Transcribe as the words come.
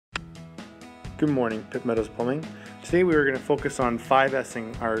Good morning, Pitt Meadows Plumbing. Today we were going to focus on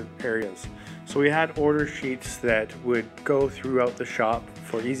 5S'ing our areas. So we had order sheets that would go throughout the shop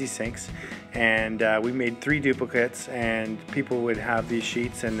for easy sinks, and we made 3 duplicates, and people would have these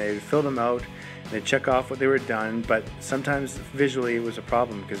sheets and they'd fill them out, they'd check off what they were done, but sometimes visually it was a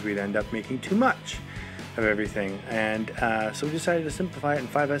problem because we'd end up making too much of everything, and so we decided to simplify it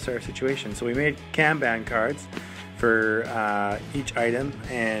and 5S our situation. So we made Kanban cards for each item,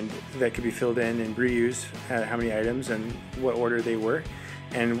 and that could be filled in and reused, how many items and what order they were,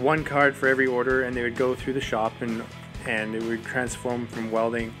 and 1 card for every order, and they would go through the shop and it would transform from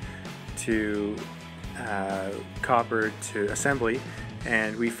welding to copper to assembly,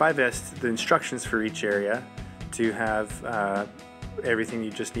 and we 5S'd the instructions for each area to have everything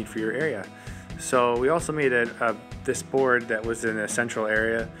you just need for your area. So we also made this board that was in a central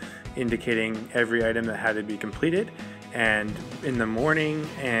area indicating every item that had to be completed, and in the morning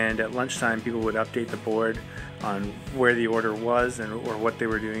and at lunchtime people would update the board on where the order was or what they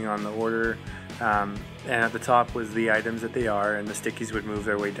were doing on the order, and at the top was the items that they are, and the stickies would move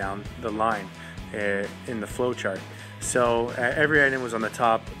their way down the line in the flow chart. So every item was on the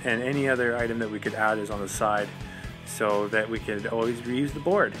top, and any other item that we could add is on the side, so that we could always reuse the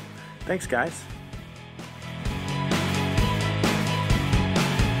board. Thanks guys.